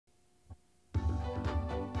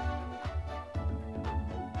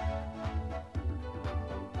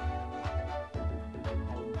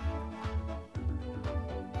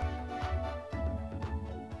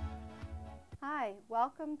Hi,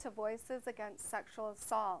 welcome to Voices Against Sexual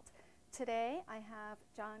Assault. Today I have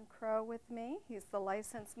John Crowe with me. He's the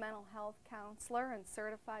licensed mental health counselor and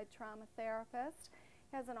certified trauma therapist.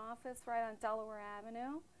 He has an office right on Delaware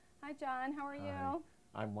Avenue. Hi John, how are Hi. you?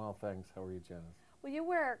 I'm well, thanks. How are you, Janice? Well, you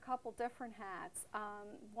wear a couple different hats.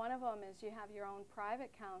 One of them is you have your own private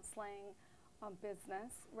counseling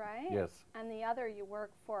business, right? Yes. And the other, you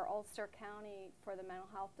work for Ulster County for the mental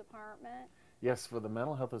health department. Yes, for the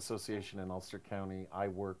Mental Health Association in Ulster County, I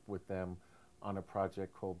work with them on a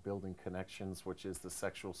project called Building Connections, which is the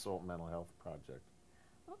sexual assault mental health project.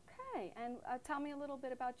 Okay, and tell me a little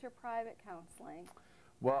bit about your private counseling.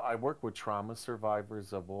 Well, I work with trauma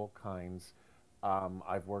survivors of all kinds.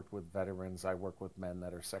 I've worked with veterans. I work with men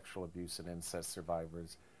that are sexual abuse and incest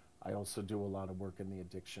survivors. I also do a lot of work in the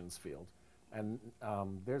addictions field. And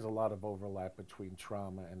there's a lot of overlap between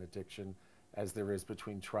trauma and addiction as there is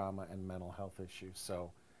between trauma and mental health issues.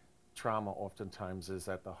 So trauma oftentimes is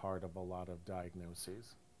at the heart of a lot of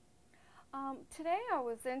diagnoses. Today I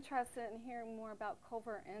was interested in hearing more about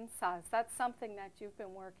covert incest. That's something that you've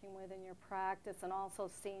been working with in your practice and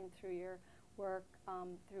also seen through your work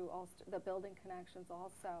through Ulster, the Building Connections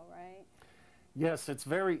also, right? Yes, it's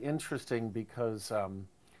very interesting because,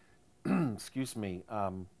 excuse me,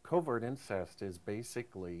 covert incest is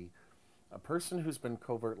basically a person who's been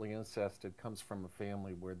covertly incested comes from a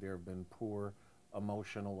family where there have been poor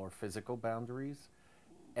emotional or physical boundaries,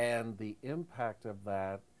 and the impact of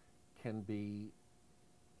that can be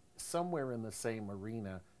somewhere in the same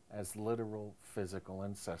arena as literal physical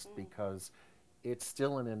incest because it's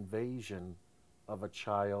still an invasion of a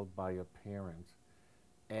child by a parent,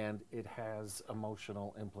 and it has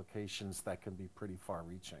emotional implications that can be pretty far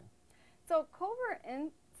reaching. So covert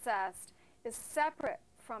incest is separate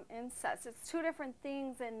from incest. It's two different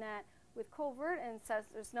things in that with covert incest,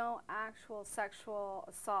 there's no actual sexual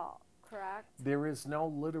assault, correct? There is no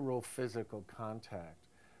literal physical contact,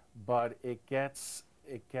 but it gets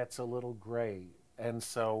a little gray. And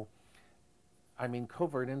so, I mean,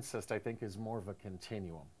 covert incest, I think, is more of a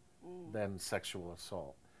continuum than sexual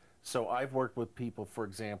assault. So I've worked with people, for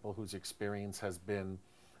example, whose experience has been,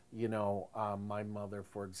 my mother,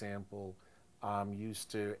 for example,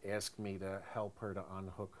 used to ask me to help her to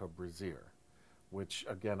unhook her brassiere, which,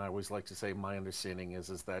 again, I always like to say my understanding is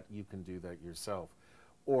that you can do that yourself.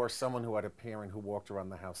 Or someone who had a parent who walked around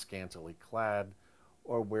the house scantily clad,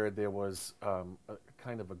 or where there was a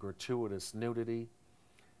kind of a gratuitous nudity.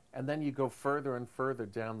 And then you go further and further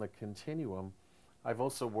down the continuum. I've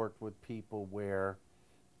also worked with people where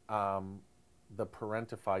the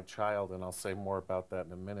parentified child, and I'll say more about that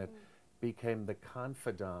in a minute, became the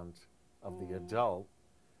confidant of the adult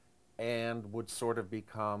and would sort of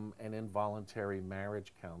become an involuntary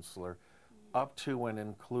marriage counselor, up to and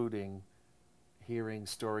including hearing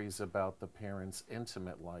stories about the parent's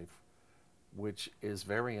intimate life, which is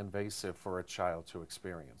very invasive for a child to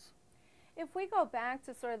experience. If we go back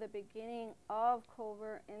to sort of the beginning of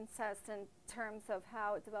covert incest in terms of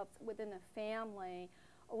how it develops within the family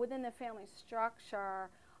or within the family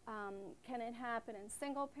structure, can it happen in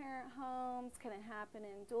single parent homes? Can it happen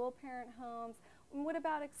in dual parent homes? And what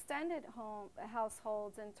about extended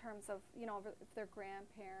households in terms of, if they're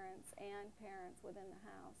grandparents and parents within the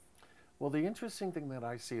house? Well, the interesting thing that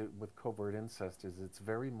I see with covert incest is it's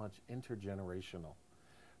very much intergenerational.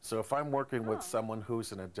 So if I'm working with someone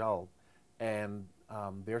who's an adult and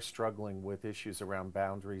they're struggling with issues around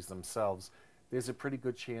boundaries themselves, there's a pretty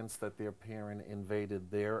good chance that their parent invaded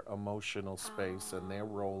their emotional space and their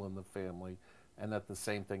role in the family, and that the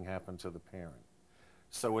same thing happened to the parent.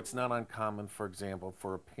 So it's not uncommon, for example,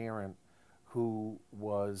 for a parent who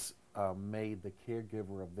was made the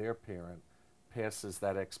caregiver of their parent passes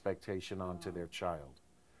that expectation on to their child.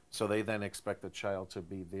 So they then expect the child to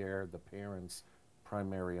be the parent's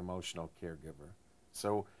primary emotional caregiver.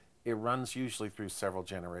 So it runs usually through several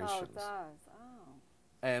generations. Oh, it does. Oh.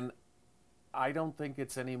 And I don't think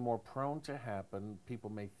it's any more prone to happen. People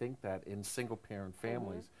may think that in single parent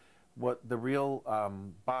families. What the real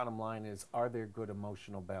bottom line is, are there good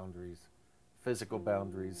emotional boundaries, physical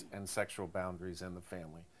boundaries, and sexual boundaries in the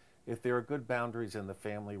family? If there are good boundaries in the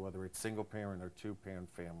family, whether it's single parent or two parent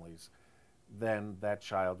families, then that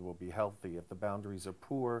child will be healthy. If the boundaries are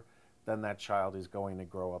poor, then that child is going to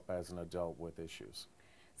grow up as an adult with issues.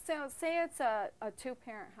 So say it's a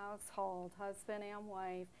two-parent household, husband and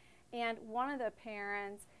wife, and one of the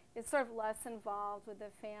parents is sort of less involved with the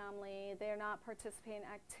family. They're not participating in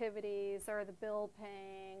activities or the bill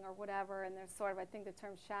paying or whatever, and they're sort of, I think the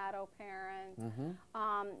term shadow parent.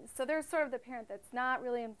 So they're sort of the parent that's not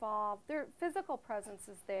really involved. Their physical presence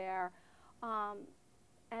is there.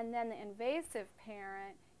 And then the invasive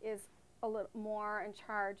parent is a little more in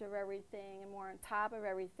charge of everything and more on top of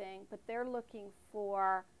everything, but they're looking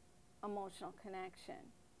for emotional connection.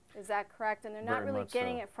 Is that correct? And they're not Very really much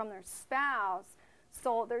getting so. it from their spouse,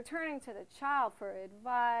 so they're turning to the child for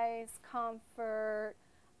advice, comfort,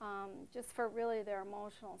 just for really their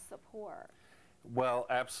emotional support. Well,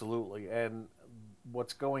 absolutely. And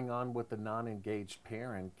what's going on with the non-engaged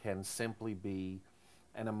parent can simply be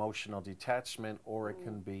an emotional detachment, or it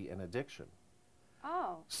can be an addiction.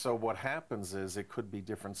 Oh, So what happens is it could be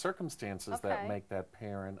different circumstances that okay. make that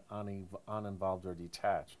parent uninvolved or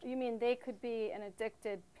detached. You mean they could be an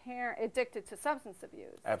addicted parent, addicted to substance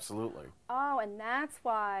abuse? Absolutely. Oh, and that's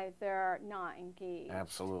why they're not engaged.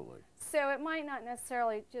 Absolutely. So it might not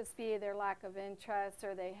necessarily just be their lack of interest,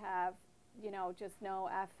 or they have, just no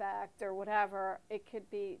affect or whatever. It could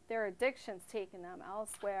be their addiction's taking them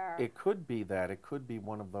elsewhere. It could be that. It could be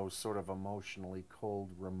one of those sort of emotionally cold,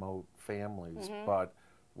 remote families. But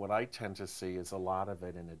what I tend to see is a lot of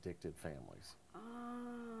it in addicted families.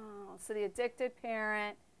 Oh, so the addicted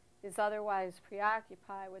parent is otherwise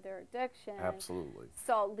preoccupied with their addiction. Absolutely.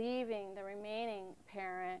 So leaving the remaining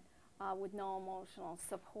parent with no emotional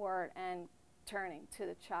support and turning to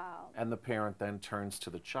the child. And the parent then turns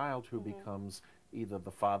to the child, who becomes either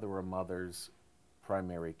the father or mother's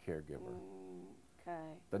primary caregiver. Okay.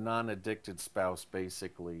 The non-addicted spouse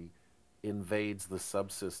basically invades the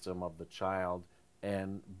subsystem of the child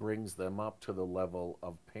and brings them up to the level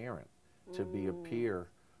of parent, to be a peer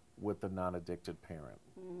with the non-addicted parent.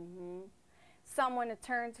 Someone to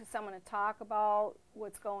turn to, someone to talk about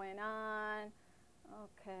what's going on.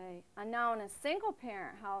 Okay. And now in a single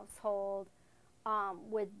parent household,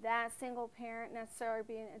 would that single parent necessarily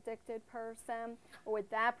be an addicted person? Or would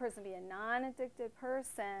that person be a non-addicted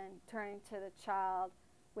person turning to the child?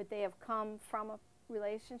 Would they have come from a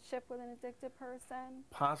relationship with an addicted person?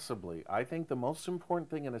 Possibly. I think the most important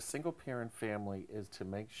thing in a single parent family is to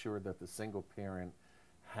make sure that the single parent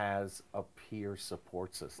has a peer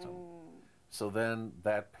support system. So then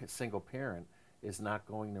that single parent is not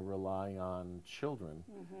going to rely on children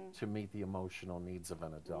to meet the emotional needs of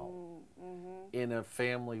an adult. In a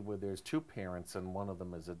family where there's two parents and one of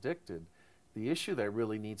them is addicted, the issue that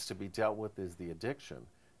really needs to be dealt with is the addiction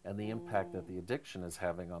and the impact that the addiction is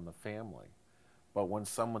having on the family. But when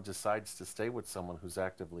someone decides to stay with someone who's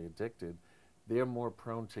actively addicted, they're more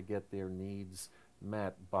prone to get their needs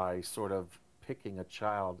met by sort of picking a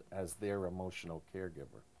child as their emotional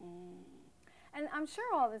caregiver. And I'm sure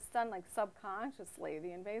all this is done like subconsciously.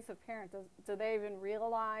 The invasive parent, do they even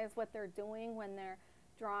realize what they're doing when they're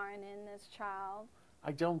drawing in this child?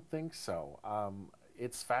 I don't think so.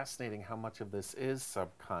 It's fascinating how much of this is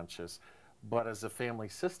subconscious, but as a family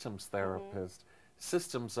systems therapist,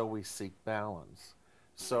 systems always seek balance.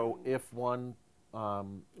 So if one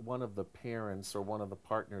of the parents or one of the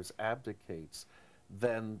partners abdicates,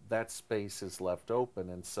 then that space is left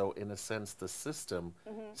open. And so in a sense, the system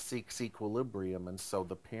seeks equilibrium. And so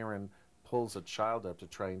the parent pulls a child up to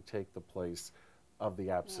try and take the place of the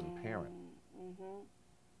absent parent.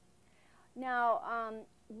 Now,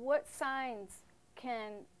 what signs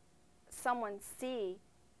can someone see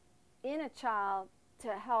in a child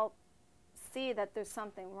to help see that there's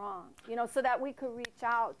something wrong? So that we could reach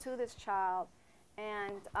out to this child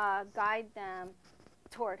and guide them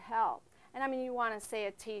toward help. And I mean, you want to say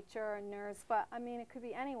a teacher, a nurse, but I mean, it could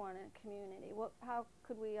be anyone in a community. How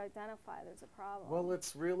could we identify there's a problem? Well,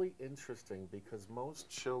 it's really interesting because most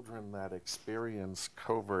children that experience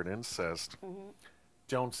covert incest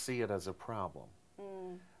don't see it as a problem.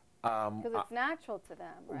 Because it's natural to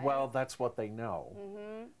them, right? Well, that's what they know.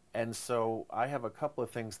 And so I have a couple of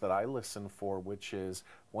things that I listen for, which is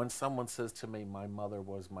when someone says to me, my mother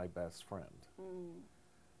was my best friend,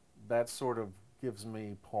 that sort of gives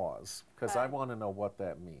me pause, because I want to know what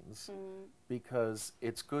that means, because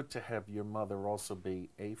it's good to have your mother also be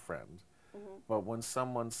a friend. But when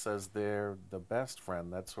someone says they're the best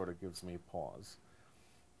friend, that sort of gives me pause.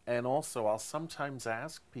 And also, I'll sometimes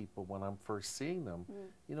ask people when I'm first seeing them,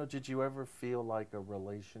 did you ever feel like a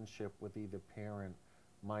relationship with either parent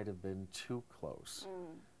might have been too close?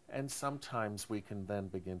 And sometimes we can then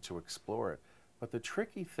begin to explore it. But the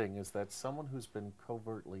tricky thing is that someone who's been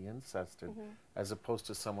covertly incested, as opposed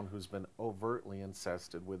to someone who's been overtly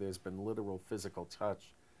incested, where there's been literal physical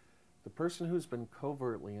touch, the person who's been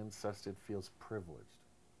covertly incested feels privileged.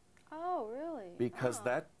 Oh, really? Because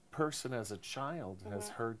that person as a child has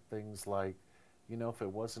heard things like, if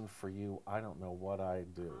it wasn't for you, I don't know what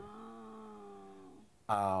I'd do.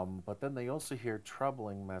 But then they also hear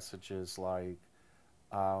troubling messages like,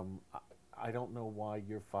 I don't know why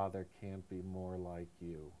your father can't be more like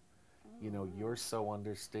you. You're so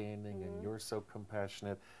understanding and you're so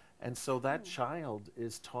compassionate. And so that child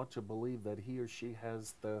is taught to believe that he or she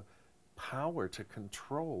has the power to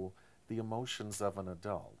control the emotions of an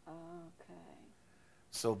adult. Okay.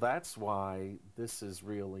 So that's why this is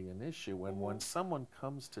really an issue. And when someone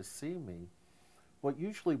comes to see me, what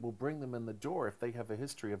usually will bring them in the door if they have a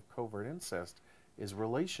history of covert incest is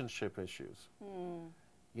relationship issues.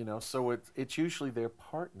 You know, so it's usually their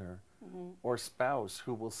partner or spouse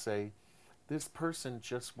who will say, this person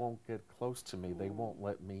just won't get close to me. They won't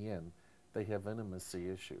let me in. They have intimacy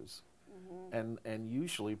issues. And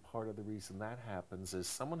usually part of the reason that happens is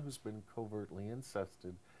someone who's been covertly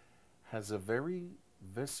incested has a very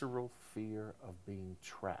visceral fear of being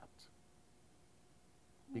trapped.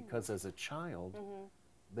 Because as a child,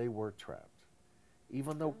 they were trapped.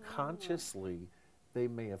 Even though consciously they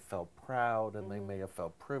may have felt proud and they may have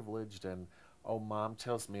felt privileged and, oh, mom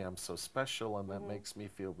tells me I'm so special and that makes me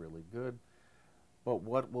feel really good. But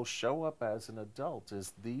what will show up as an adult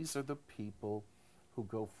is these are the people who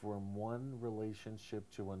go from one relationship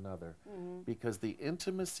to another because the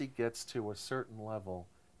intimacy gets to a certain level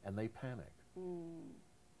and they panic.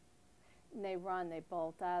 And they run, they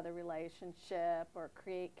bolt out of the relationship or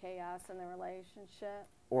create chaos in the relationship.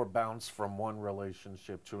 Or bounce from one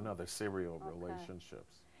relationship to another, serial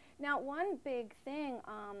relationships. Now, one big thing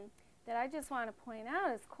that I just want to point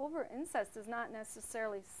out is covert incest does not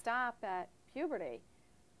necessarily stop at puberty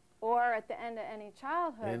or at the end of any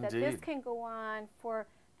childhood. Indeed. That this can go on for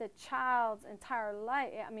the child's entire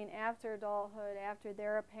life. I mean, after adulthood, after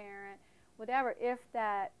they're a parent, whatever, if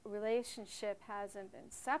that relationship hasn't been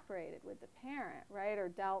separated with the parent, right, or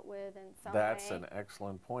dealt with in some way. That's an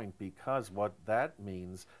excellent point, because what that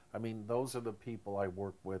means, I mean, those are the people I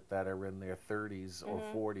work with that are in their 30s or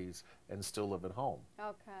 40s and still live at home.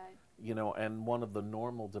 Okay. You know, and one of the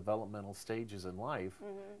normal developmental stages in life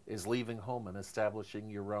is leaving home and establishing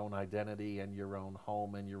your own identity and your own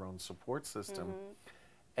home and your own support system.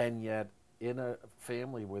 And yet, in a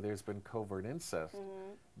family where there's been covert incest,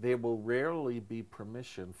 there will rarely be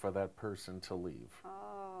permission for that person to leave.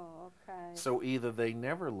 Oh, okay. So either they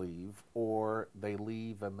never leave or they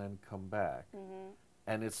leave and then come back.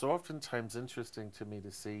 And it's oftentimes interesting to me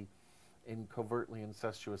to see in covertly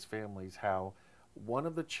incestuous families how one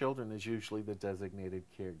of the children is usually the designated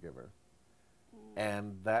caregiver.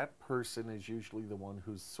 And that person is usually the one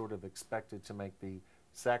who's sort of expected to make the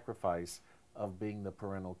sacrifice of being the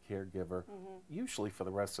parental caregiver, usually for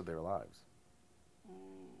the rest of their lives.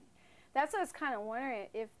 That's what I was kind of wondering,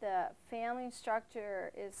 if the family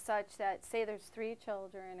structure is such that, say there's 3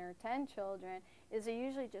 children or 10 children, is there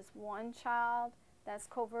usually just one child that's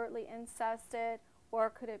covertly incested, or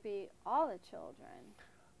could it be all the children?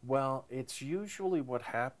 Well, it's usually what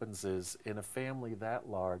happens is in a family that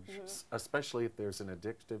large, especially if there's an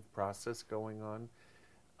addictive process going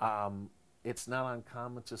on, it's not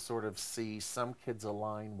uncommon to sort of see some kids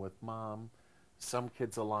align with mom, some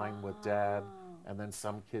kids align with dad, and then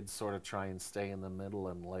some kids sort of try and stay in the middle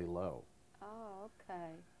and lay low. Oh, okay.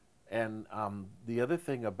 And the other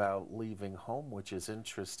thing about leaving home, which is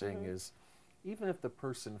interesting, is even if the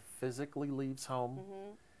person physically leaves home,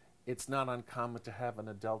 it's not uncommon to have an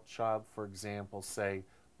adult child, for example, say,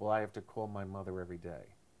 well, I have to call my mother every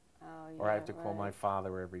day. Oh, yeah, or I have to call my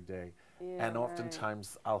father every day. Yeah, and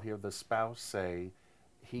oftentimes I'll hear the spouse say,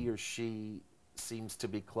 he or she seems to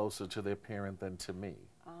be closer to their parent than to me.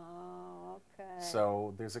 Oh, okay.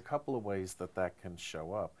 So there's a couple of ways that that can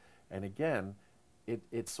show up. And again,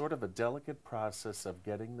 it's sort of a delicate process of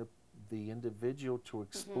getting the individual to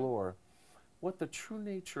explore what the true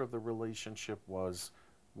nature of the relationship was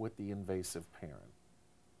with the invasive parent.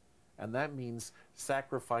 And that means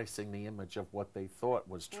sacrificing the image of what they thought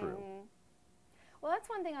was true. Well, that's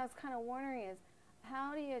one thing I was kind of wondering is,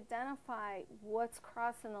 how do you identify what's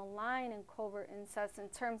crossing the line in covert incest in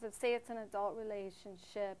terms of, say it's an adult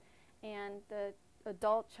relationship and the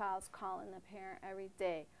adult child's calling the parent every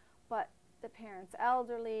day, but the parent's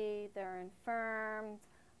elderly, they're infirmed,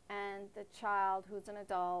 and the child who's an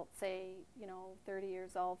adult, say, 30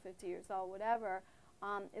 years old, 50 years old, whatever,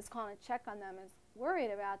 is calling to check on them, is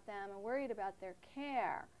worried about them and worried about their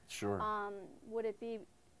care. Sure.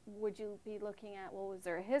 Would you be looking at, well, was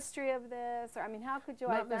there a history of this? Or, I mean, how could you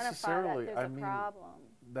Not identify that necessarily. there's I a mean, problem?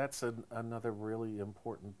 That's another really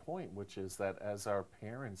important point, which is that as our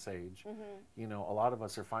parents age, a lot of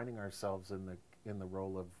us are finding ourselves in the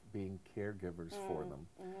role of being caregivers for them.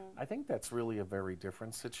 I think that's really a very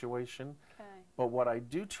different situation. Okay. But what I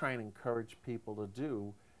do try and encourage people to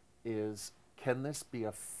do is, can this be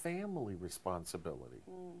a family responsibility?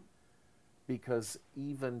 Because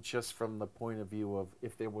even just from the point of view of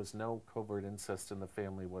if there was no covert incest in the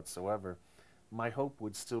family whatsoever, my hope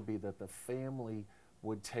would still be that the family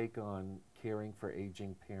would take on caring for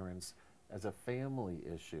aging parents as a family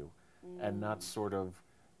issue and not sort of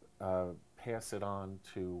pass it on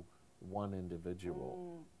to one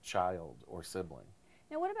individual child or sibling.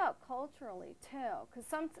 Now, what about culturally too?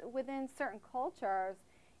 Because within certain cultures,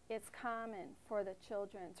 it's common for the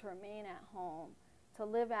children to remain at home, to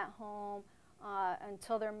live at home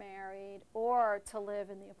until they're married, or to live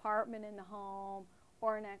in the apartment in the home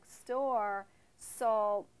or next door.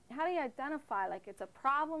 So how do you identify, like, it's a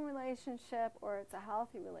problem relationship or it's a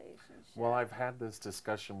healthy relationship? Well, I've had this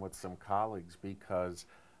discussion with some colleagues because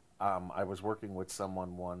I was working with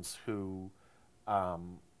someone once who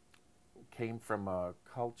came from a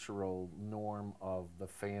cultural norm of the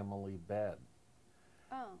family bed.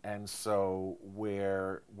 Oh. And so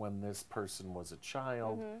when this person was a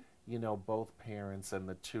child, you know, both parents and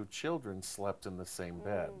the two children slept in the same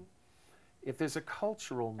bed. If there's a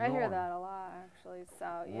cultural norm. I hear that a lot, actually,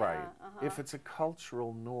 so yeah. Right. If it's a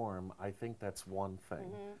cultural norm, I think that's one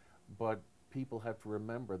thing. But people have to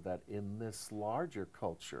remember that in this larger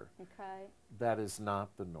culture, that is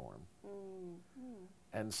not the norm.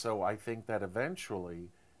 And so I think that eventually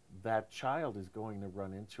that child is going to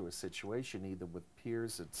run into a situation either with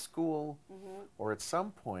peers at school or at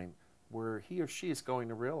some point where he or she is going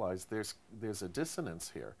to realize there's a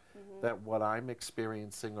dissonance here, that what I'm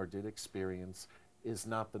experiencing or did experience is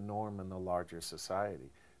not the norm in the larger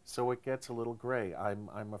society. So it gets a little gray.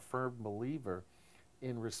 I'm a firm believer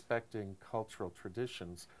in respecting cultural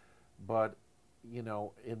traditions, but you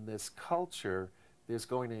know, in this culture, there's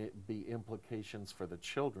going to be implications for the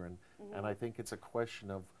children, and I think it's a question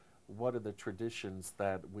of what are the traditions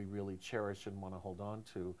that we really cherish and want to hold on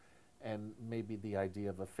to, and maybe the idea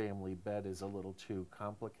of a family bed is a little too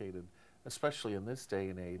complicated, especially in this day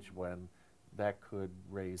and age when that could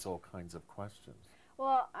raise all kinds of questions.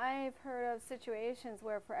 Well, I've heard of situations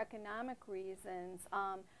where for economic reasons,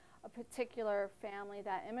 a particular family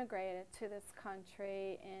that immigrated to this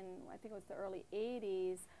country in, I think it was the early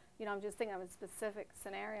 80s, you know, I'm just thinking of a specific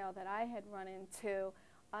scenario that I had run into,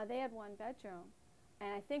 they had one bedroom.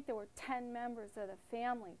 And I think there were 10 members of the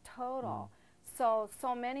family total.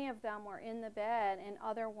 So many of them were in the bed and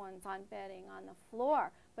other ones on bedding on the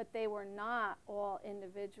floor, but they were not all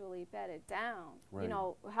individually bedded down. Right. You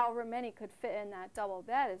know, however many could fit in that double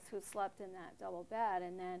bed is who slept in that double bed,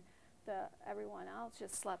 and then everyone else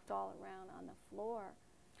just slept all around on the floor.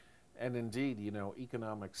 And indeed, you know,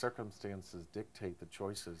 economic circumstances dictate the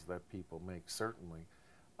choices that people make, certainly.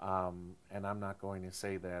 And I'm not going to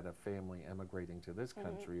say that a family emigrating to this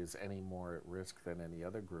country is any more at risk than any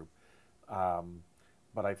other group.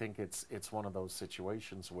 But I think it's one of those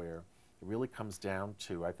situations where it really comes down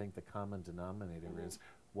to, I think the common denominator is,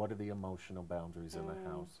 what are the emotional boundaries in the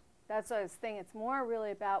house? That's what I was thinking. It's more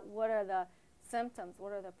really about what are the symptoms,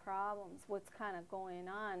 what are the problems, what's kind of going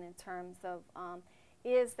on in terms of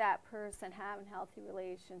is that person having healthy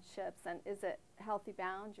relationships, and is it healthy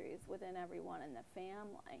boundaries within everyone in the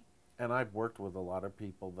family? And I've worked with a lot of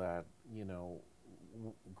people that, you know,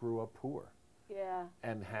 grew up poor. Yeah.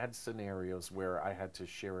 And had scenarios where I had to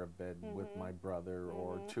share a bed with my brother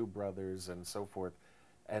or two brothers and so forth.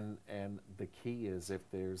 And the key is if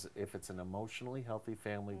it's an emotionally healthy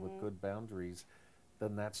family with good boundaries,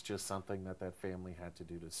 then that's just something that family had to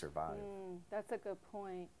do to survive. That's a good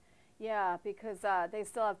point. Yeah, because they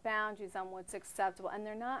still have boundaries on what's acceptable. And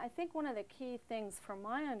they're not, I think one of the key things from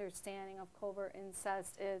my understanding of covert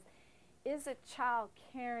incest is a child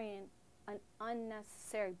carrying an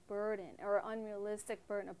unnecessary burden or unrealistic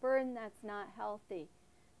burden, a burden that's not healthy,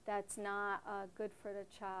 that's not good for the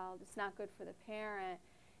child, it's not good for the parent.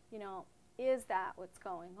 You know, is that what's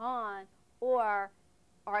going on, or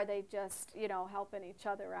are they just, you know, helping each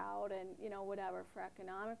other out and, you know, whatever for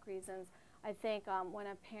economic reasons? I think when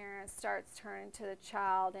a parent starts turning to the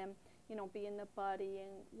child and, you know, being the buddy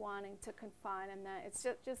and wanting to confine them, that it's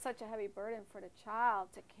just such a heavy burden for the child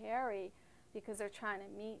to carry, because they're trying to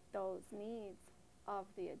meet those needs of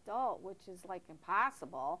the adult, which is like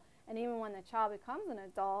impossible. And even when the child becomes an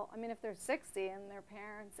adult, I mean, if they're 60 and their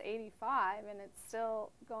parents 85 and it's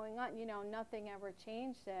still going on, you know, nothing ever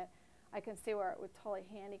changed it, I can see where it would totally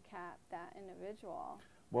handicap that individual.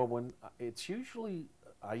 Well,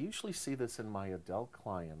 I usually see this in my adult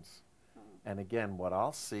clients. And again, what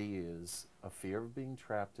I'll see is a fear of being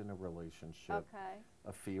trapped in a relationship,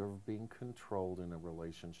 a fear of being controlled in a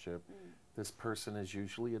relationship. This person is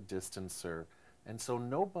usually a distancer, and so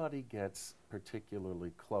nobody gets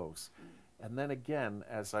particularly close. And then again,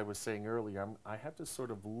 as I was saying earlier, I have to sort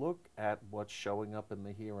of look at what's showing up in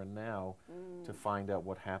the here and now to find out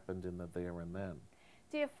what happened in the there and then.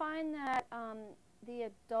 Do you find that the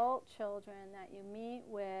adult children that you meet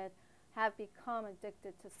with have become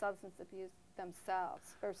addicted to substance abuse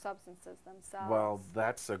themselves or substances themselves. Well,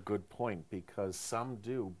 that's a good point because some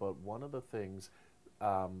do, but one of the things,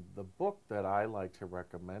 the book that I like to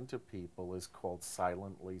recommend to people is called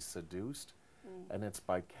Silently Seduced, and it's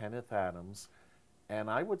by Kenneth Adams. And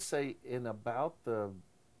I would say in about the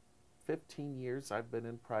 15 years I've been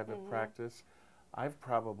in private practice, I've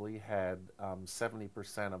probably had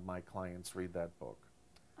 70% of my clients read that book.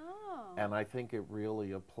 Oh. And I think it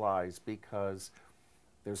really applies because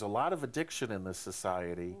there's a lot of addiction in this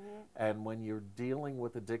society, and when you're dealing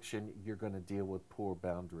with addiction, you're going to deal with poor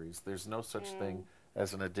boundaries. There's no such thing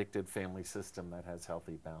as an addicted family system that has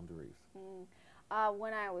healthy boundaries.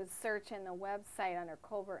 When I was searching the website under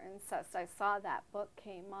covert incest, I saw that book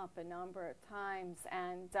came up a number of times,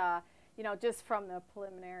 and you know, just from the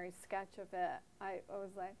preliminary sketch of it, I was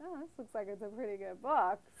like, oh, this looks like it's a pretty good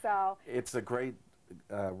book. So it's a great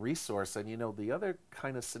resource. And you know, the other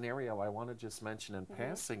kind of scenario I want to just mention in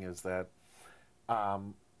passing is that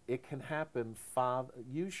it can happen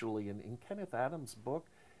usually in Kenneth Adams' book.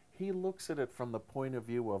 He looks at it from the point of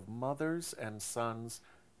view of mothers and sons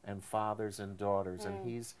and fathers and daughters, and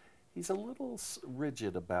he's a little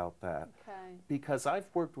rigid about that. Okay. Because I've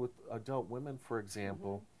worked with adult women, for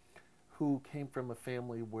example, who came from a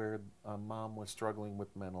family where a mom was struggling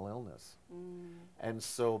with mental illness. And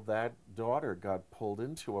so that daughter got pulled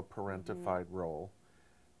into a parentified role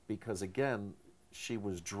because, again, she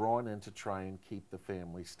was drawn in to try and keep the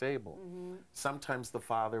family stable. Sometimes the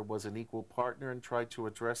father was an equal partner and tried to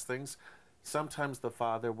address things. Sometimes the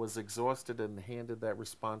father was exhausted and handed that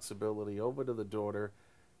responsibility over to the daughter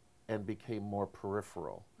and became more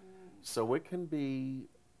peripheral. So it can be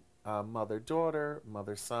mother-daughter,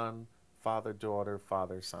 mother-son, father-daughter,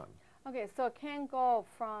 father-son. Okay, so it can go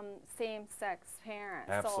from same-sex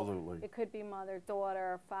parents. Absolutely. So it could be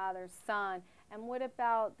mother-daughter, father-son. And what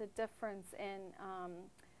about the difference in,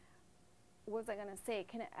 what was I going to say,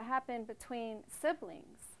 can it happen between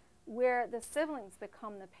siblings, where the siblings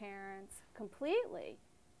become the parents completely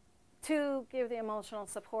to give the emotional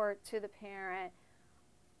support to the parent?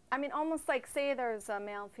 I mean, almost like, say there's a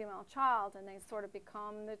male and female child, and they sort of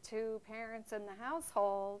become the two parents in the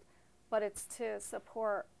household, but it's to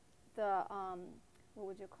support the, what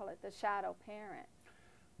would you call it, the shadow parent.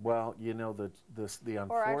 Well, you know, the unfortunate...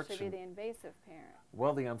 Or actually the invasive parent.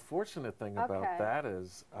 Well, the unfortunate thing about that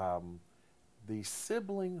is the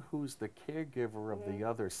sibling who's the caregiver of the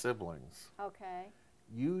other siblings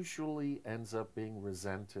usually ends up being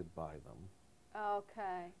resented by them.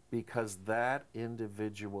 Okay. Because that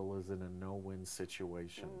individual is in a no-win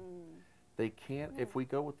situation. They can't, if we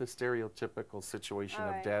go with the stereotypical situation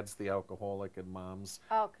of dad's the alcoholic and mom's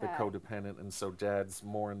the codependent, and so dad's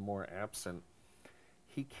more and more absent,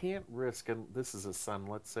 he can't risk, and this is a son,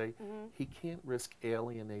 let's say, he can't risk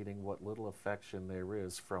alienating what little affection there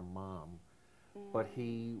is from mom. But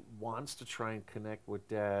he wants to try and connect with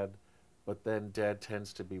dad, but then dad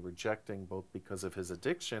tends to be rejecting, both because of his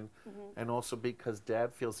addiction and also because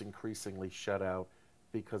dad feels increasingly shut out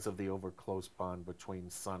because of the over-close bond between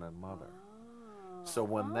son and mother. So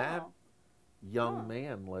when that young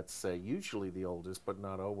man, let's say, usually the oldest, but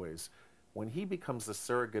not always, when he becomes the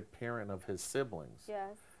surrogate parent of his siblings,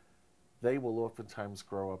 they will oftentimes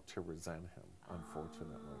grow up to resent him,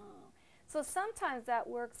 unfortunately. So sometimes that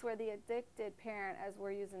works where the addicted parent, as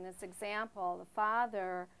we're using this example, the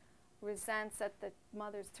father resents that the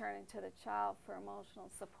mother's turning to the child for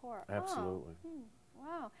emotional support. Absolutely.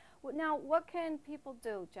 Wow. Well, now, what can people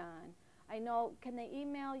do, John? I know, can they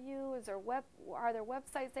email you? Are there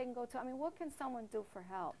websites they can go to? I mean, what can someone do for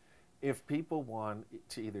help? If people want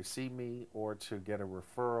to either see me or to get a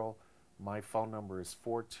referral, my phone number is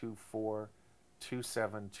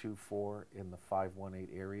 424-2724 in the 518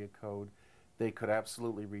 area code. They could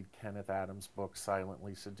absolutely read Kenneth Adams' book,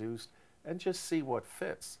 Silently Seduced, and just see what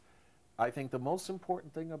fits. I think the most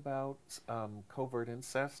important thing about covert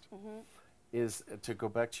incest is, to go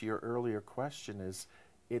back to your earlier question, is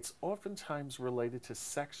it's oftentimes related to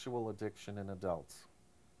sexual addiction in adults.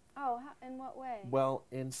 Oh, in what way? Well,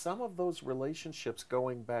 in some of those relationships,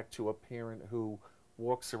 going back to a parent who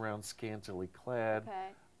walks around scantily clad,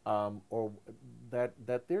 or that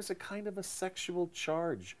there's a kind of a sexual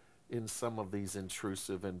charge in some of these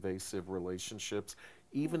intrusive, invasive relationships,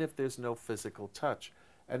 even if there's no physical touch.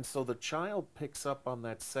 And so the child picks up on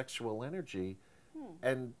that sexual energy,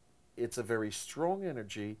 and it's a very strong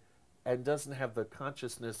energy, and doesn't have the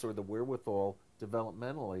consciousness or the wherewithal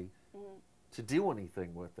developmentally to do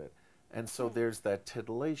anything with it. And so there's that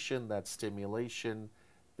titillation, that stimulation,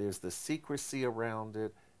 there's the secrecy around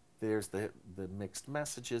it, there's the mixed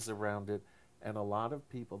messages around it, and a lot of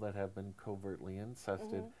people that have been covertly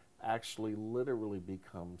incested actually literally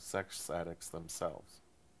become sex addicts themselves.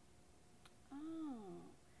 Oh.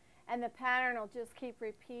 And the pattern will just keep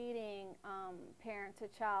repeating, parent to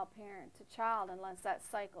child, unless that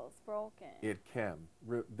cycle is broken. It can.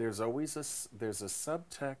 There's always there's a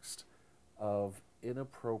subtext of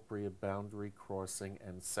inappropriate boundary crossing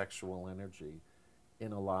and sexual energy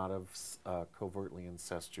in a lot of covertly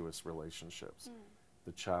incestuous relationships.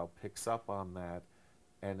 The child picks up on that,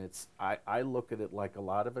 and I look at it like a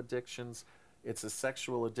lot of addictions. It's a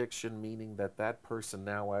sexual addiction, meaning that that person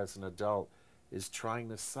now as an adult is trying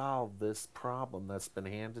to solve this problem that's been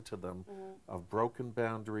handed to them of broken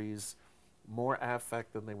boundaries, more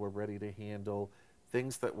affect than they were ready to handle,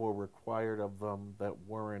 things that were required of them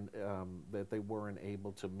that they weren't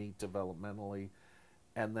able to meet developmentally,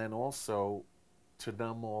 and then also to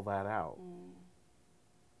numb all that out.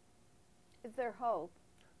 Is there hope?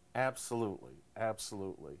 Absolutely,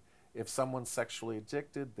 absolutely. If someone's sexually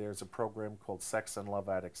addicted, there's a program called Sex and Love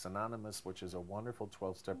Addicts Anonymous, which is a wonderful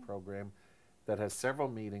 12-step program that has several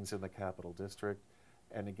meetings in the Capital District.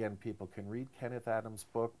 And again, people can read Kenneth Adams'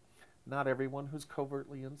 book. Not everyone who's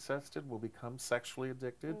covertly incested will become sexually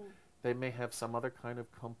addicted. They may have some other kind of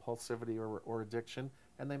compulsivity or addiction,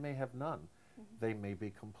 and they may have none. They may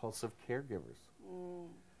be compulsive caregivers.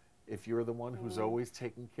 If you're the one who's always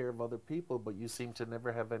taking care of other people, but you seem to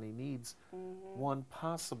never have any needs, one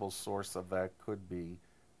possible source of that could be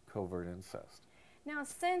covert incest. Now,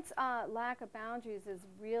 since lack of boundaries is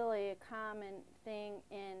really a common thing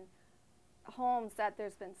in homes that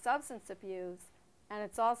there's been substance abuse, and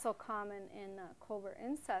it's also common in a covert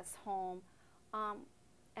incest home,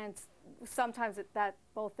 and sometimes that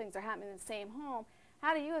both things are happening in the same home,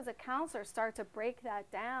 how do you as a counselor start to break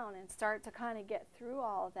that down and start to kind of get through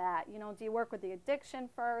all of that? You know, do you work with the addiction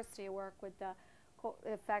first? Do you work with the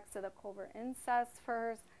effects of the covert incest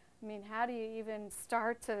first? I mean, how do you even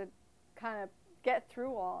start to kind of get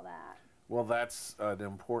through all that? Well, that's an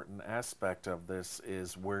important aspect of this,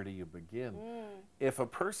 is where do you begin? If a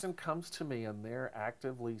person comes to me and they're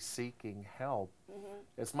actively seeking help,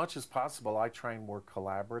 as much as possible, I try and work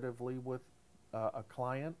collaboratively with a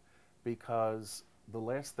client, because the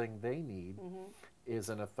last thing they need is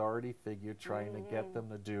an authority figure trying to get them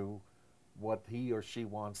to do what he or she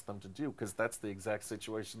wants them to do, because that's the exact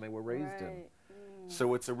situation they were raised in.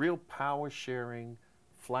 So it's a real power sharing,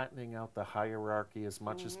 flattening out the hierarchy as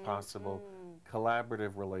much as possible,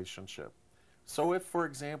 collaborative relationship. So if, for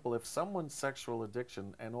example, if someone's sexual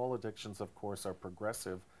addiction, and all addictions of course are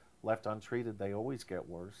progressive, left untreated they always get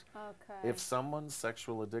worse. If someone's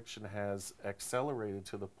sexual addiction has accelerated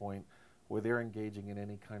to the point where they're engaging in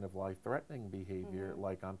any kind of life-threatening behavior,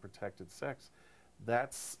 like unprotected sex,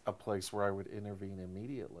 that's a place where I would intervene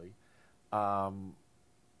immediately.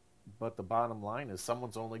 But the bottom line is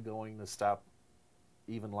someone's only going to stop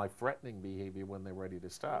even life-threatening behavior when they're ready to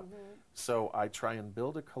stop. So I try and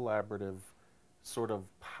build a collaborative sort of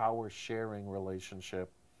power-sharing relationship,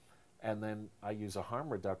 and then I use a harm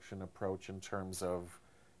reduction approach in terms of,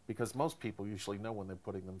 because most people usually know when they're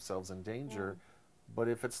putting themselves in danger, but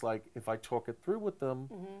if it's like, if I talk it through with them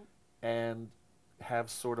and have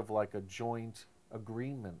sort of like a joint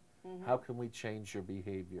agreement, how can we change your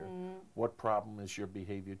behavior? What problem is your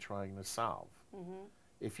behavior trying to solve?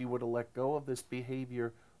 If you were to let go of this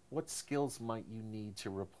behavior, what skills might you need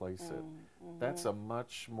to replace it? That's a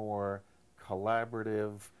much more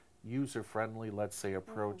collaborative, user-friendly, let's say,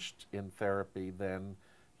 approach in therapy than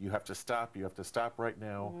you have to stop right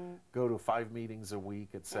now, go to 5 meetings a week,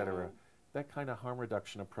 etc. That kind of harm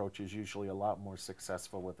reduction approach is usually a lot more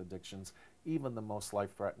successful with addictions, even the most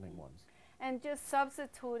life-threatening ones. And just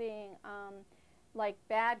substituting like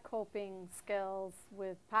bad coping skills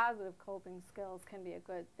with positive coping skills can be a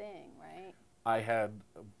good thing, right?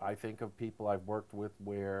 I think of people I've worked with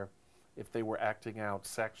where if they were acting out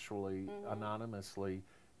sexually, anonymously,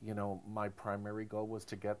 you know, my primary goal was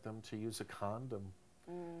to get them to use a condom.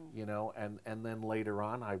 You know, and then later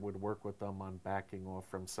on I would work with them on backing off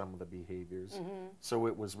from some of the behaviors. So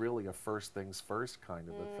it was really a first things first kind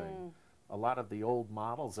of a thing. A lot of the old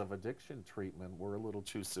models of addiction treatment were a little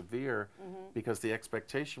too severe because the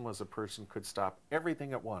expectation was a person could stop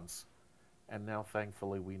everything at once. And now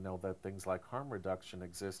thankfully we know that things like harm reduction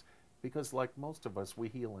exist, because like most of us, we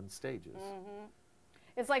heal in stages.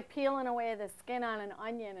 It's like peeling away the skin on an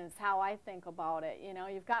onion is how I think about it. You know,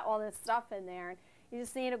 you've got all this stuff in there, and you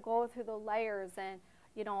just need to go through the layers and,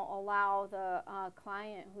 you know, allow the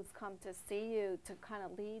client who's come to see you to kind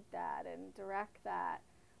of lead that and direct that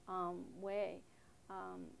way,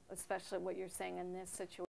 especially what you're saying in this situation.